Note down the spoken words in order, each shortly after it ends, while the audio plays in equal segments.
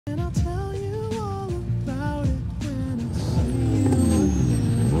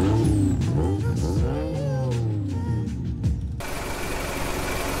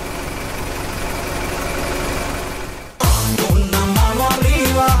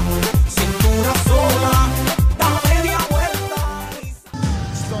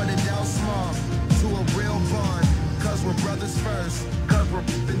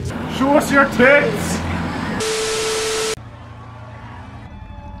your tits!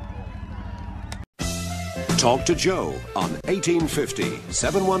 Talk to Joe on 1850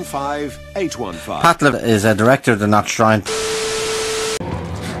 715 815. Patlet is a director of the Not Shrine.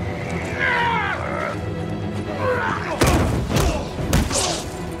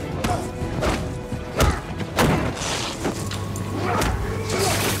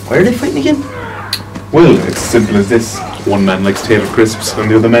 Why are they fighting again? Well, it's as simple as this. One man likes Taylor crisps and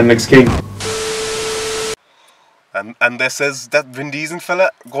the other man likes King. And this says that Vin Diesel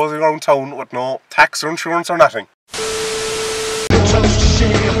fella goes around town with no tax or insurance or nothing.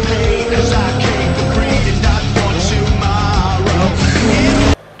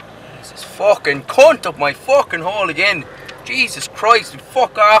 This fucking cunt up my fucking hole again. Jesus Christ,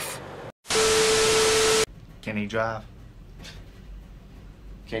 fuck off. Can he drive?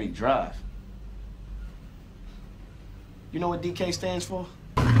 Can he drive? You know what DK stands for?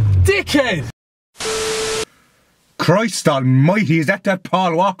 Dickhead! Christ almighty, is that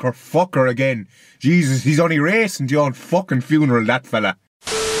Paul Walker fucker again? Jesus, he's only racing to your own fucking funeral, that fella.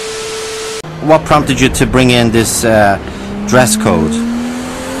 What prompted you to bring in this dress code?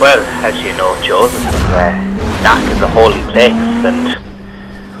 Well, as you know, Joseph, that is a holy place,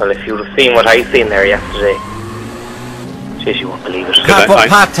 and well, if you'd have seen what I seen there yesterday, jeez, you won't believe it.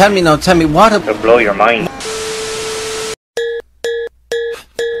 Pat, tell me what It'll blow your mind.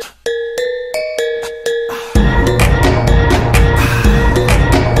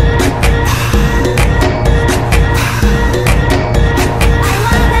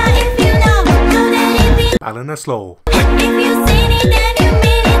 Alan slow. If you seen it, then